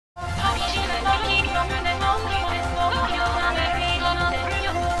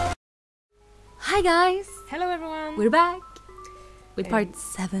Hi guys! Hello everyone! We're back with part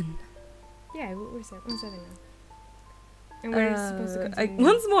 7. Yeah, we're on 7 now. And we're supposed to continue.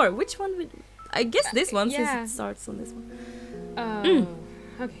 Once more, which one will... I guess this one, yeah. since it starts on this one.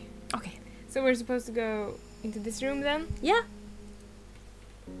 Okay. Okay. So we're supposed to go into this room then? Yeah.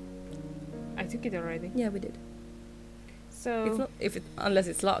 I took it already. Yeah, we did. So... It's not, unless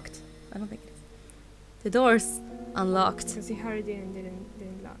it's locked. I don't think it is. The door's unlocked. Because he hurried in and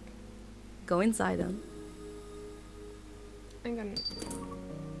didn't lock. Go inside then. I'm gonna...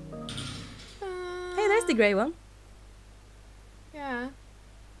 Hey, there's the grey one. Yeah.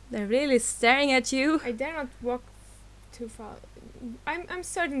 They're really staring at you. I dare not walk too far. I'm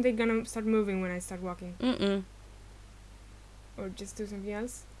certain they're gonna start moving when I start walking. Or just do something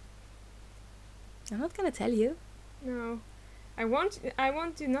else. I'm not gonna tell you. No. I want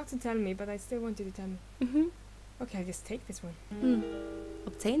you not to tell me, but I still want you to tell me. Okay, I'll just take this one.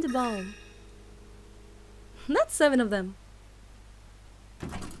 Obtain the ball. That's 7 of them.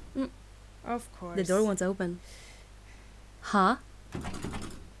 Of course. The door won't open. Huh?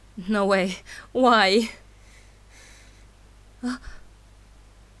 No way. Why?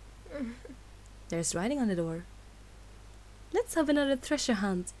 There's writing on the door. Let's have another treasure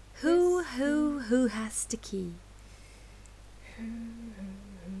hunt. Who has the key? Who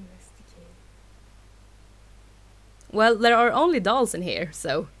has the key? Well, there are only dolls in here,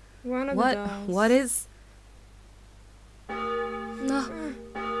 so... One of the dolls. What is... No.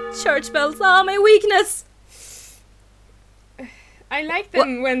 Church bells are my weakness! I like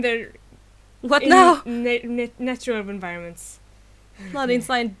them when they're What in now? natural environments. Not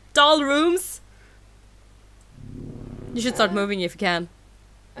inside doll rooms! You should start moving if you can.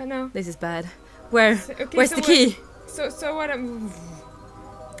 I know. This is bad. Where's So the key? So what I'm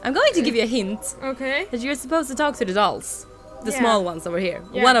going to give you a hint. Okay. That you're supposed to talk to the dolls. The Yeah. small ones over here.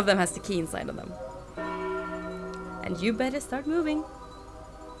 Yeah. One of them has the key inside of them. And you better start moving.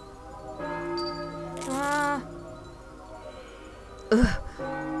 Ah. Ugh.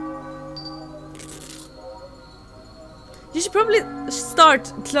 You should probably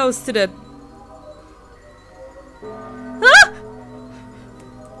start close to the... Ah!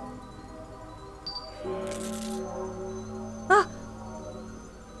 Ah!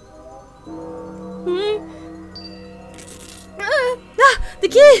 Ah! The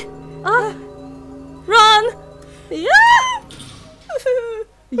key! Ah! Run! Yeah!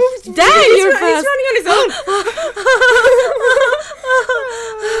 Dang, you're fast! He's running on his own!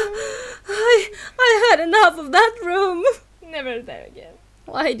 I had enough of that room. Never there again.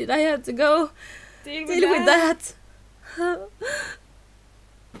 Why did I have to go Deal with that?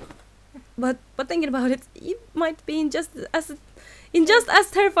 But thinking about it, you might be in just as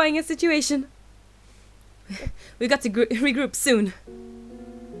terrifying a situation. We got to regroup soon.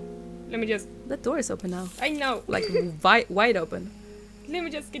 Let me just... That door is open now. I know. Like wide open. Let me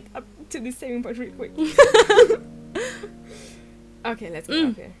just get up to the saving point real quick. Okay, let's go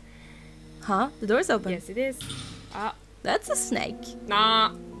up here. Huh? The door's open. Yes, it is. Ah. That's a snake.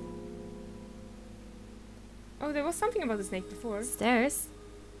 Nah. Oh, there was something about the snake before. Stairs.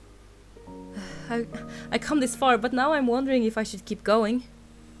 I come this far, but now I'm wondering if I should keep going.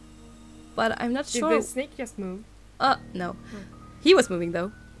 But I'm not sure. Did the snake just move? No. He was moving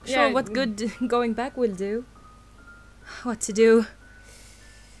though. Sure, Yeah, what good going back will do. What to do?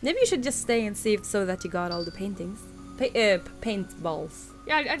 Maybe you should just stay and see if so that you got all the paintings. Paint balls.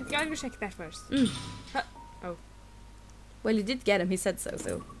 Yeah, I'll go check that first. Oh. Well, you did get him, he said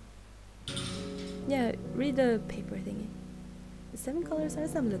so. Yeah, read the paper thingy. The 7 colors are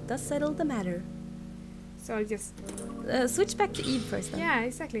assembled, thus settle the matter. So I'll just... Switch back to Eve first then. Yeah,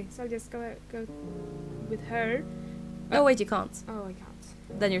 exactly. So I'll just go with her. Oh wait, you can't. Oh, I can't.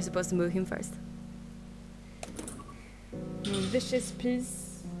 Then you're supposed to move him first. Move this chess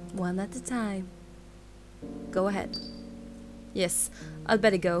piece. One at a time. Go ahead. Yes, I'll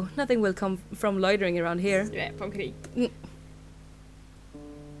better go. Nothing will come from loitering around here. Yeah, from Krieg.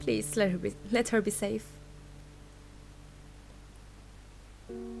 Please let her be safe.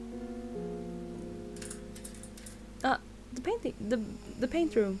 The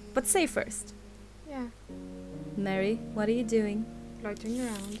paint room, but safe first. Yeah. Mary, what are you doing? Loitering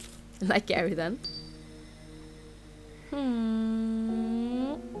around. Like Gary then.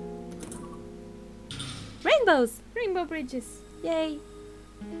 Rainbows! Rainbow bridges. Yay!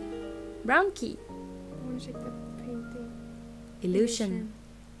 Brown key. I want to check the painting. Illusion.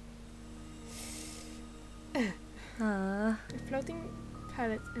 A floating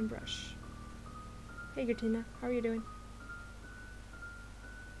palette and brush. Hey Gertina, how are you doing?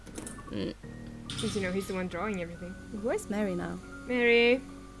 Since you know he's the one drawing everything. Where's Mary now? Mary!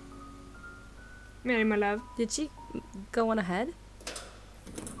 Mary, my love. Did she go on ahead?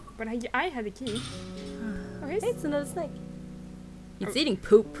 But I had the key. Oh, Hey, it's another snake. It's eating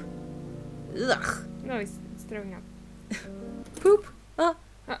poop. Ugh. No, it's throwing up. Poop. Oh.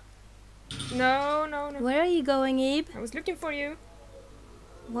 No. Where are you going, Ebe? I was looking for you.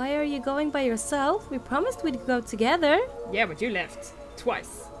 Why are you going by yourself? We promised we'd go together. Yeah, but you left.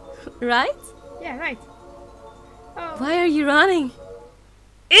 Twice. Right? Yeah, right. Oh. Why are you running?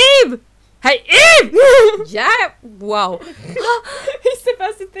 Ebe! Hey, Ebe! Yeah. Wow. He's the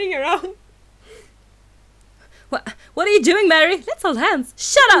best thing around. What are you doing, Mary? Let's hold hands.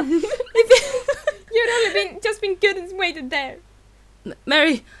 Shut up. You'd only just been good and waited there.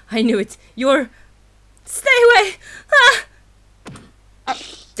 Mary, I knew it. You're... Stay away.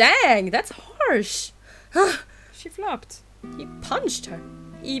 Dang, that's harsh. She flopped. He punched her.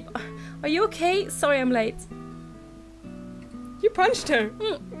 Ebe, are you okay? Sorry I'm late. You punched her.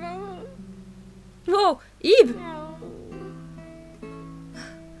 Whoa, Ebe. No.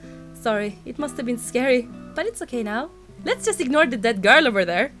 Sorry, it must have been scary. But it's okay now. Let's just ignore the dead girl over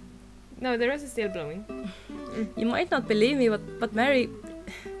there. No, the rest is still blowing. You might not believe me, but Mary...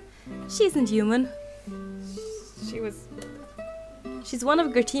 She isn't human. She was... She's one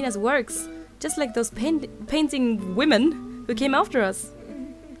of Gertina's works. Just like those painting women who came after us.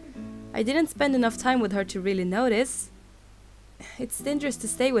 I didn't spend enough time with her to really notice. It's dangerous to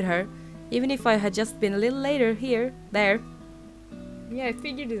stay with her, even if I had just been a little later there. Yeah, I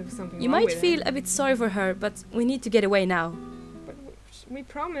figured there was something You wrong might with feel her. a bit sorry for her, but we need to get away now. But we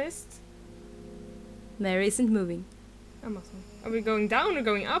promised. Mary isn't moving. Are we going down or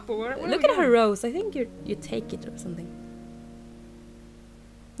going up or where Look at her rose. I think you take it or something.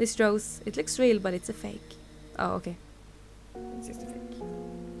 This rose, it looks real, but it's a fake. Oh, okay. It's just a fake.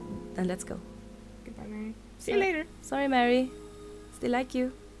 Then let's go. Goodbye, Mary. See you later. Sorry, Mary. Still like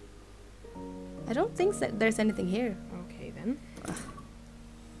you. I don't think there's anything here. Okay, then.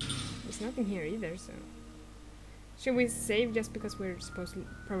 There's nothing here either, so... Should we save just because we're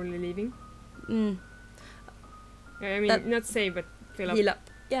probably leaving? I mean, not save, but fill up. Heal up.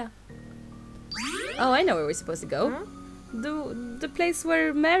 Yeah. Oh, I know where we're supposed to go. Huh? The place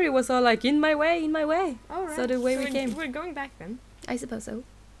where Mary was all like, in my way, in my way. All right. So the way we came. We're going back then. I suppose so.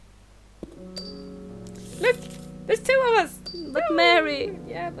 Look! There's two of us! But Mary.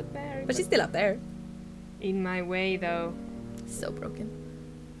 Yeah, but Mary. But she's still up there. In my way, though. So broken.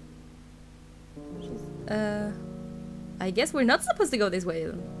 I guess we're not supposed to go this way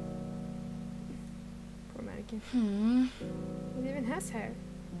then. Poor mannequin. Hmm. It even has hair.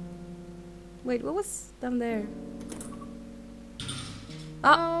 Wait, what was down there?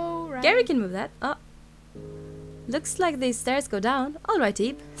 Oh, right. Gary can move that. Oh. Looks like these stairs go down. Alright,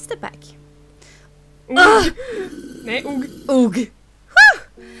 Ebe. Step back. Oog. Nej, oog. Oog. Whew.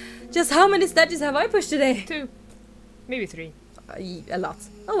 Just how many statues have I pushed today? 2. Maybe 3. A lot.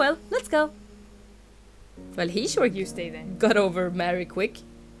 Oh well, let's go. Well, he sure You stay there. got over Mary quick.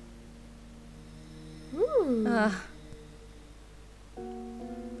 Ooh.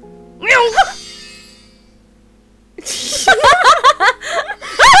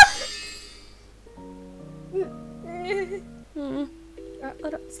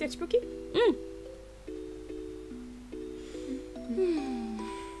 Sketchbooky?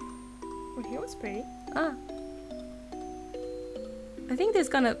 Well, he was pretty. I think there's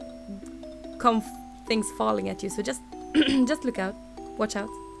gonna come things falling at you, so just just look out. Watch out.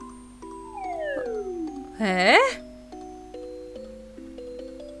 Eh?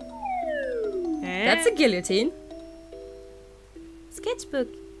 That's a guillotine. Sketchbook.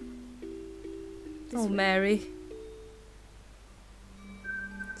 Oh, Mary.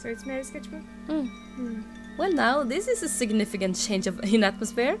 So it's Mary's sketchbook? Well, now, this is a significant change in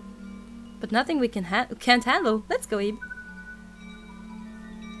atmosphere. But nothing we can't handle. Let's go, Ebe.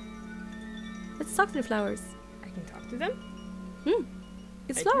 Let's talk to the flowers. I can talk to them?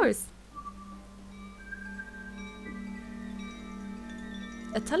 It's flowers.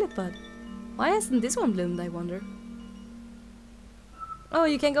 A tulip bud. Why hasn't this one bloomed, I wonder? Oh,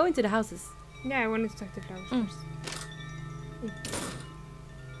 you can go into the houses. Yeah, I wanted to talk to flowers first.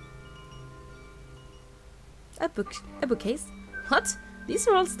 A bookcase? What? These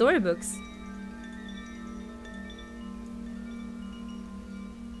are all storybooks.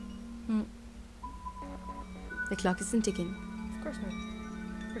 The clock isn't ticking. Of course not.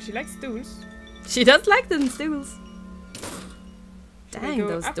 But she likes stools. She does like them stools. Should we Dang, go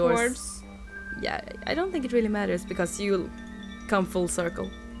those upwards? doors. Yeah, I don't think it really matters because you'll come full circle.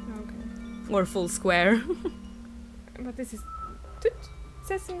 Okay. Or full square. But this is... Toot! It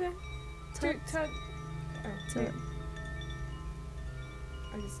says in the... Toot. Toot. Oh, Toot. yeah.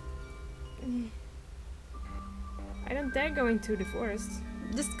 I just... I don't dare go into the forest.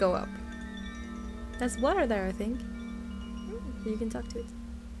 Just go up. There's water there, I think. You can talk to it.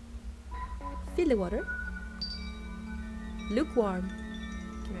 Feel the water. Lukewarm.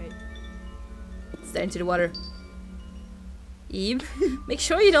 Can I? Stare into the water. Eve, make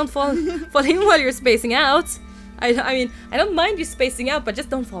sure you don't fall in while you're spacing out. I mean, I don't mind you spacing out, but just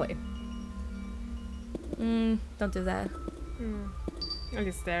don't fall in. Don't do that. I'll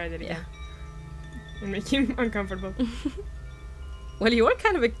just stare at it again. Yeah. And make him uncomfortable. Well, you're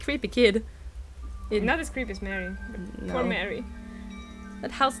kind of a creepy kid. Not as creepy as Mary. But No. Poor Mary.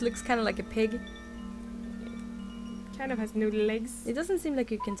 That house looks kind of like a pig. Kind of has noodle legs. It doesn't seem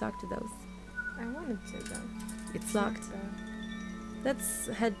like you can talk to those. I wanted to though. It's locked. Let's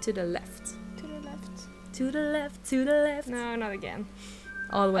head to the left. To the left. To the left, to the left. No, not again.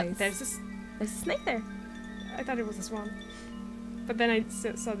 Always. There's There's a snake there. I thought it was a swan. But then I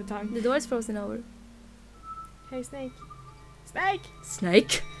saw the tongue. The door's frozen over. Hey, snake. Snake!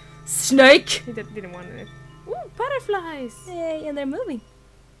 Snake! Snake! He didn't want it. Ooh, butterflies! Yay, and they're moving.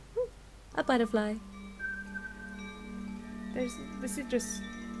 Ooh, a butterfly. There's the citrus.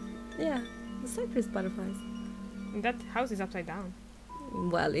 Yeah, the cypress butterflies. And that house is upside down.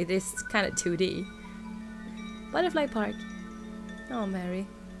 Well, it is kind of 2D. Butterfly Park. Oh, Mary.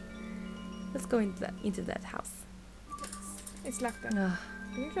 Let's go into that house. It's locked up. Ugh.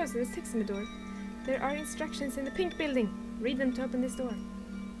 Can you close it? There's text in the door. There are instructions in the pink building. Read them to open this door.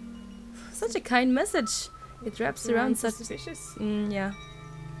 Such a kind message. It wraps around such... suspicious. yeah.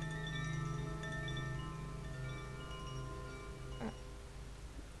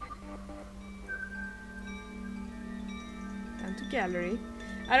 Down to gallery.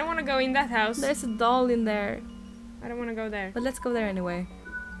 I don't want to go in that house. There's a doll in there. I don't want to go there. But let's go there anyway.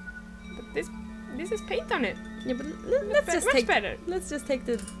 But this is paint on it. Yeah, but let's just much take... better. Let's just take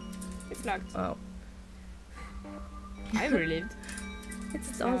the... It's locked. Oh. I'm relieved.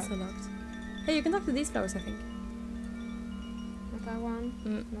 It's also locked. Hey, you can talk to these flowers, I think. Not that one.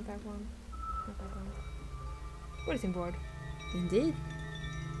 Mm. Not that one. Not that one. Bulletin board. Indeed.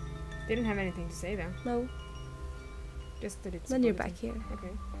 Didn't have anything to say though. No. Just that it's. Then you're bulletin. back here.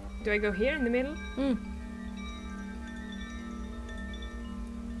 Okay. Do I go here in the middle?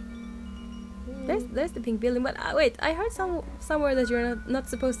 There's the pink building, but wait, I heard somewhere that you're not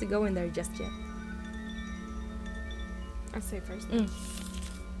supposed to go in there just yet. I'll say first.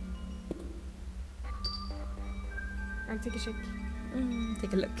 I'll take a check.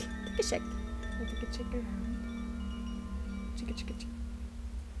 Take a look. Take a check. I'll take a check around. Check.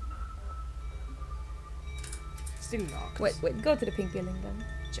 Still locked. Wait, go to the pink building then.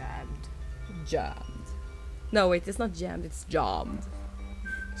 Jammed. No, wait, it's not jammed, it's jammed.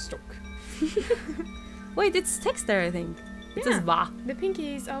 Stock. Wait, it's text there, I think. It says va. The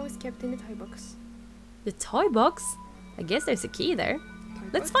pinky is always kept in the toy box. The toy box? I guess there's a key there.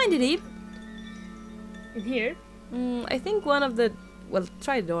 Let's find it, Eve. In here? I think one of the... Well,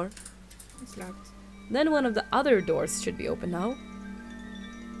 try the door. It's locked. Then one of the other doors should be open now.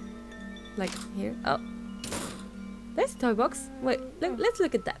 Like here. Oh. There's a toy box. Wait, let's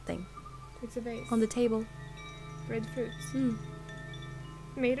look at that thing. It's a vase. On the table. Red fruits.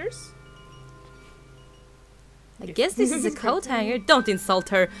 Maters? I guess this is a coat hanger. Don't insult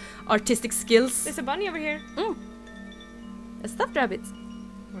her artistic skills. There's a bunny over here. A stuffed rabbit.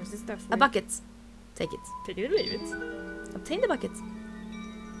 Where's the stuff? A bucket. Take it. Take it or leave it. Obtain the bucket.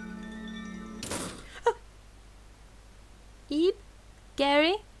 Ah. Eve?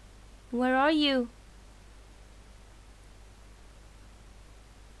 Gary? Where are you?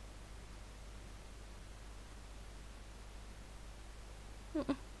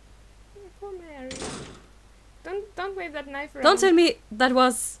 Poor Mary. Don't wave that knife around. Don't tell me that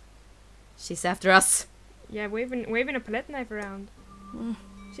was... She's after us. Yeah, waving a palette knife around.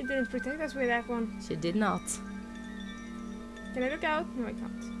 She didn't protect us with that one. She did not. Can I look out? No, I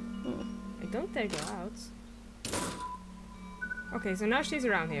can't. I don't dare go out. Okay, so now she's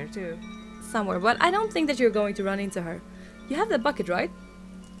around here too. Somewhere, but I don't think that you're going to run into her. You have the bucket, right?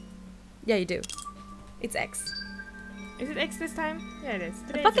 Yeah, you do. It's X. Is it X this time? Yeah, it is. A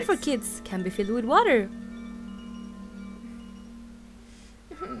Today bucket is for X. kids can be filled with water.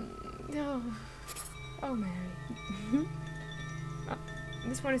 No. Oh, Mary.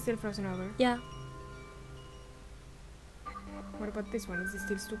 This one is still frozen over. Yeah. What about this one? Is it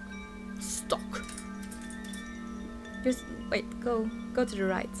still stuck? Stock. Just wait. Go to the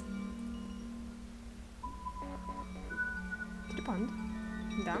right. To the pond?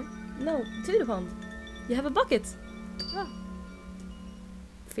 Down? No, to the pond. You have a bucket. Oh.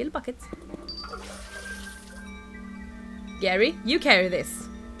 Fill bucket. Gary, you carry this.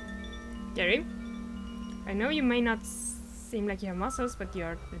 Gary? I know you may not seem like you have muscles, but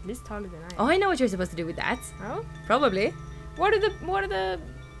you're at least taller than I am. Oh, I know what you're supposed to do with that. Oh? Probably. What are the...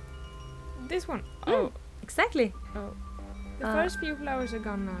 This one? Oh. Exactly. Oh. The first few flowers are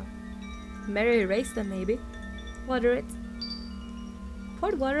gone now. Mary erased them, maybe. Water it.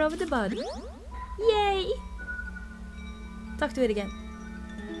 Poured water over the bud. Yay! Talk to it again.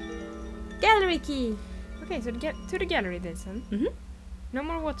 Gallery key! Okay, so get to the gallery this then. No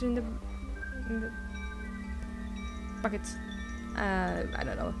more water in the buckets. I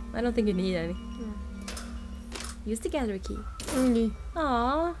don't know. I don't think you need any. Yeah. Use the gallery key. Only.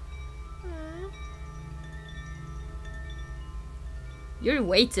 Aww. You're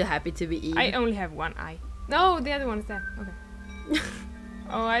way too happy to be Eve. I only have one eye. No, the other one is there. Okay.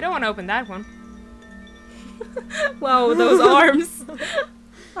 Oh, I don't want to open that one. Wow, those arms.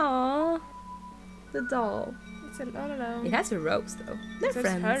 Aww. The doll. It's all alone. It has a rose though. They're It says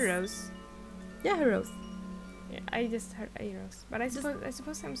friends. her rose. Yeah, her rose. Yeah, I just heard a rose. But I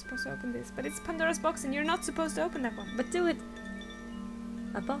suppose I'm supposed to open this. But it's Pandora's box and you're not supposed to open that one. But do it.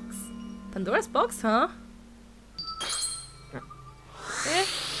 A box. Pandora's box, huh? Eh?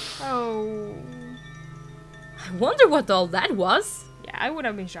 Oh. I wonder what all that was. Yeah, I would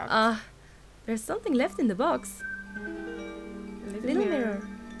have been shocked. There's something left in the box. A Little mirror.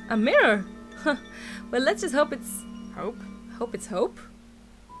 A mirror? Huh. Well, let's just hope it's... Hope? Hope it's hope.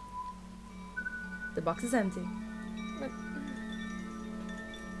 The box is empty. But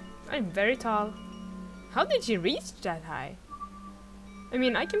I'm very tall. How did she reach that high? I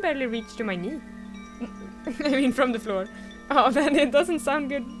mean, I can barely reach to my knee. I mean, from the floor. Oh, then it doesn't sound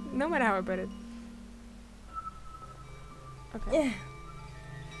good, no matter how I put it. Okay.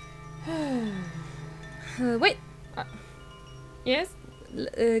 Yeah. Wait. Yes?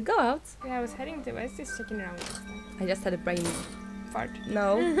 Go out. Yeah, I was heading to... I was just checking around last time. I just had a brain... Fart.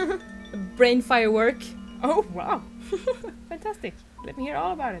 No. A brain firework. Oh, wow. Fantastic. Let me hear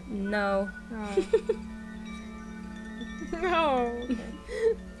all about it. No. Oh. No. Okay.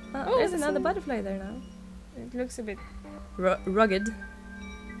 Oh, there's another butterfly there now. It looks a bit... Rugged.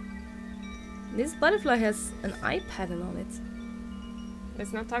 This butterfly has an eye pattern on it.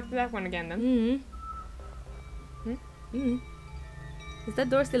 Let's not talk to that one again then. Is that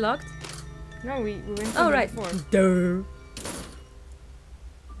door still locked? No, we went Oh, through right. before. Duh.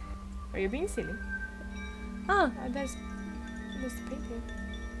 Are you being silly? Ah, There's the paint here.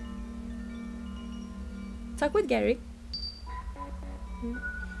 talk with Gary.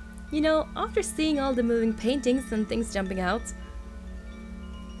 You know, after seeing all the moving paintings and things jumping out,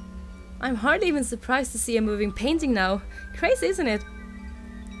 I'm hardly even surprised to see a moving painting now. Crazy, isn't it?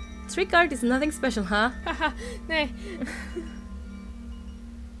 Trick art is nothing special, huh? Haha, nah.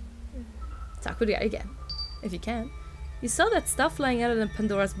 Talk with Gary again, if you can. You saw that stuff lying out of the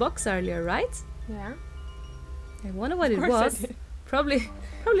Pandora's box earlier, right? Yeah. I wonder what it Of course I was. did.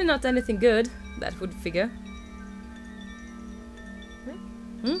 Probably not anything good. That would figure.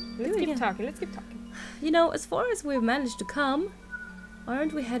 Let's keep talking, let's keep talking. You know, as far as we've managed to come,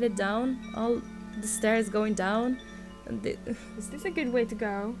 aren't we headed down? All the stairs going down? And Is this a good way to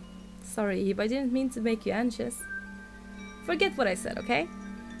go? Sorry, Eve, I didn't mean to make you anxious. Forget what I said, okay?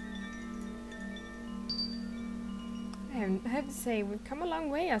 I have to say, we've come a long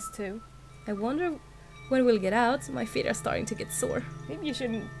way, us two. I wonder when we'll get out. My feet are starting to get sore. Maybe you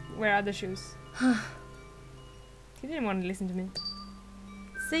shouldn't wear other shoes. You didn't want to listen to me.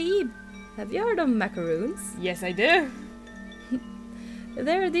 Say, Eve, have you heard of macaroons? Yes, I do.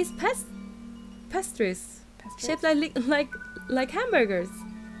 There are these pastries shaped like hamburgers.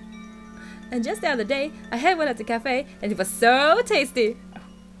 And just the other day, I had one at the cafe, and it was so tasty.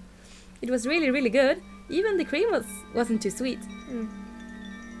 It was really, really good. Even the cream wasn't too sweet.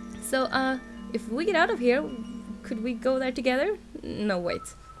 So, if we get out of here, could we go there together? No, wait.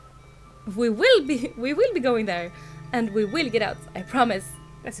 We will be going there, and we will get out. I promise.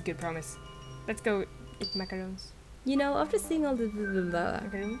 That's a good promise. Let's go eat macaroons. You know, after seeing all the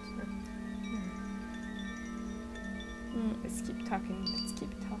Macaroons? Let's keep talking. Let's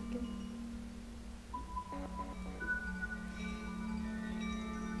keep talking.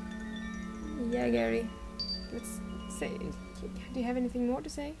 Yeah, Gary. Let's say. Do you have anything more to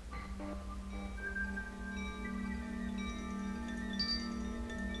say?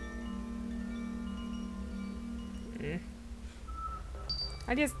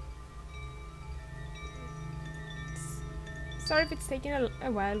 I just. Sorry if it's taking a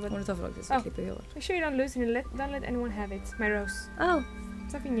while, but Want to talk this? make sure you don't lose it. Don't let anyone have it. My rose. Oh,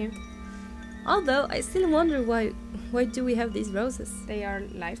 Something new. although I still wonder why do we have these roses? They are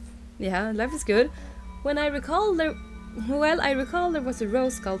life. Yeah, life is good. When I recall, Well, I recall there was a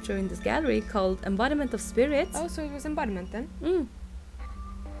rose sculpture in this gallery called Embodiment of Spirit. Oh, so it was embodiment then? Mm.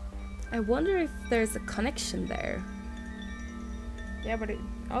 I wonder if there's a connection there. Yeah, but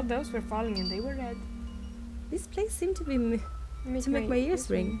all those were falling and they were red. This place seemed to be to make my ears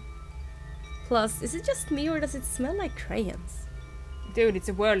ring. Plus, is it just me or does it smell like crayons? Dude, it's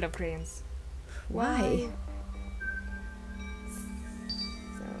a world of crayons. Why?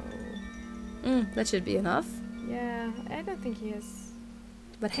 So... That should be enough. Yeah, I don't think he has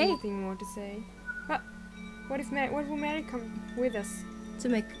But hey, anything more to say. What if what will Mary come with us? to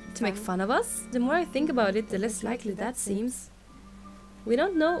make fun of us? The more I think about it, the less likely that seems. We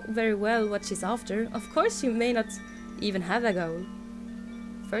don't know very well what she's after. Of course, she may not even have a goal.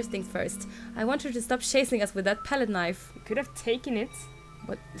 First things first, I want her to stop chasing us with that palette knife. You could have taken it.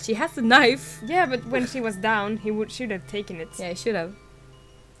 But she has the knife. Yeah, but when she was down, should have taken it. Yeah, I should have.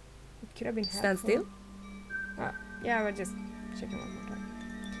 It could have been Stand helpful. still. Yeah, we're just checking one more time.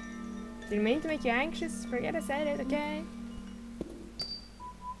 Didn't mean to make you anxious. Forget I said it, okay?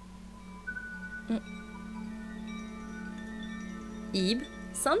 Ebe,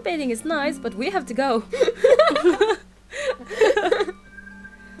 sunbathing is nice, but we have to go.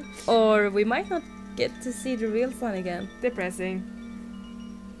 Or we might not get to see the real sun again. Depressing.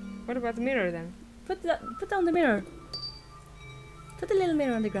 What about the mirror then? Put down the mirror. Put the little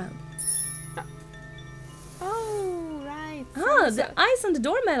mirror on the ground. Oh, right. Ah, the ice on the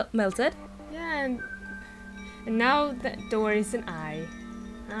door melted. Yeah, and now the door is an eye.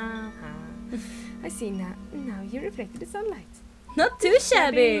 I see now. Now you reflected the sunlight. Not too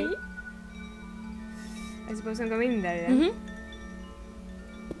shabby. I suppose I'm going in there then.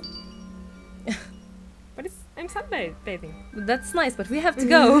 But I'm sunbathing. That's nice, but we have to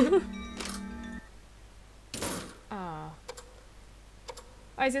go. Ah.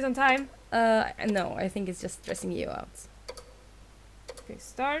 Oh, is it on time? No, I think it's just stressing you out. Okay,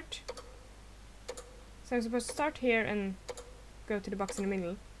 start. So I'm supposed to start here and go to the box in the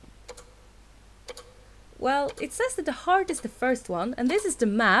middle. Well, it says that the heart is the first one, and this is the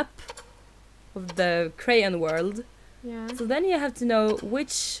map of the crayon world. Yeah. So then you have to know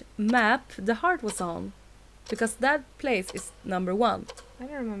which map the heart was on, because that place is number 1. I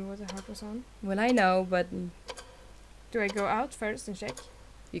don't remember what the heart was on. Well, I know, but Do I go out first and check?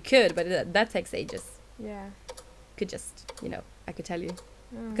 you could, but that takes ages. Yeah. Could just, I could tell you.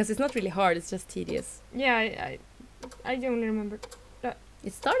 Oh. Because it's not really hard, it's just tedious. Yeah, I only remember.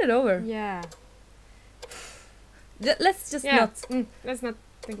 It started over. Yeah. Let's just Yeah. not... Let's not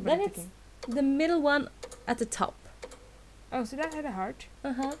think about Then it it's again. the middle one at the top. Oh, so that had a heart.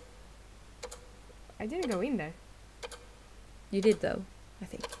 Uh-huh. I didn't go in there. You did, though, I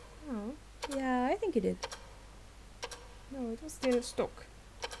think. Oh. Yeah, I think you did. No, it was still stuck.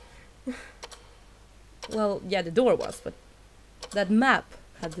 Well, yeah, the door was, but that map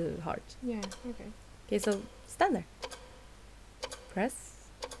had the heart. Yeah, okay. Okay, so stand there. Press.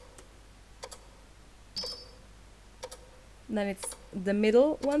 Then it's the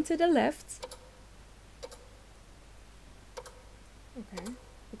middle one to the left. Okay.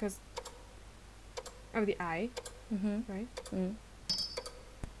 Because of the eye, Mm-hmm. right? Mm.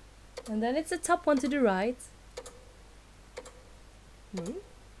 And then it's the top one to the right. Moon?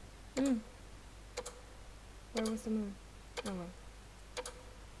 Mm. Where was the moon? Oh well.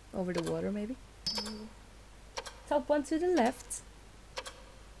 Over the water, maybe. Mm. Top one to the left.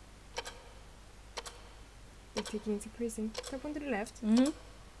 The ticking is increasing. Top one to the left. Mm-hmm.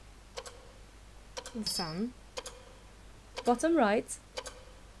 The sun. Bottom right.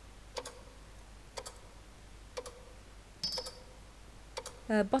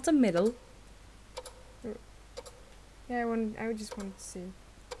 Bottom middle. Yeah, I just wanted to see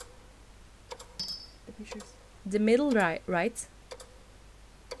the pictures. The middle right.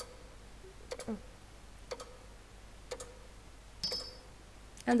 Oh.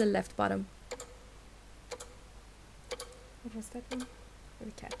 And the left bottom. What was that one? For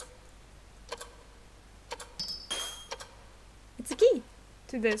the cat. It's a key.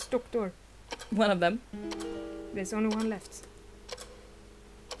 To the stock door. One of them. There's only one left.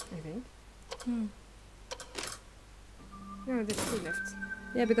 I think. Hmm. No, there's 2 left.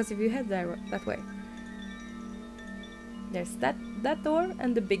 Yeah, because if you head that way, there's that door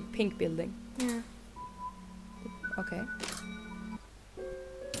and the big pink building. Yeah. Okay.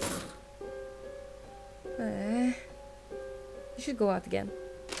 You should go out again.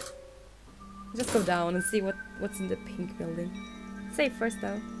 Just go down and see what's in the pink building. Save first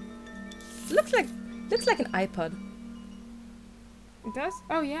though. Looks like an iPod. It does?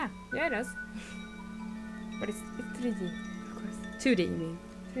 Oh yeah. Yeah, it does. But it's 3D. Of course. 2D, you mean?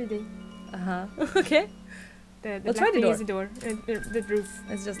 3D. Uh-huh. Okay. The Well, black try the thing door. is the door. The roof.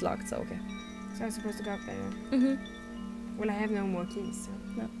 It's just locked, so okay. So I'm supposed to go up there. Mm-hmm. Well, I have no more keys, so...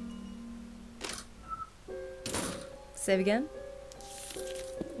 No. Save again.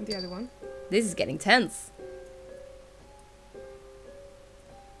 And the other one. This is getting tense.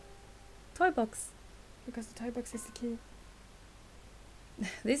 Toy box. Because the toy box is the key.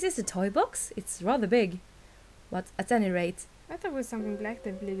 This is a toy box? It's rather big. But at any rate, I thought it was something black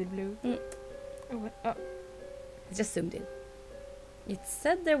that bleeded blue. Mm. Oh, what? Oh. it just zoomed in. It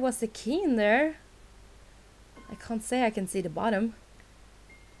said there was a key in there. I can't say I can see the bottom.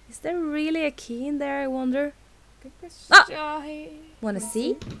 Is there really a key in there, I wonder? Good question. Ah! Hey. Wanna Let's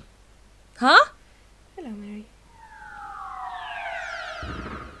see? Huh?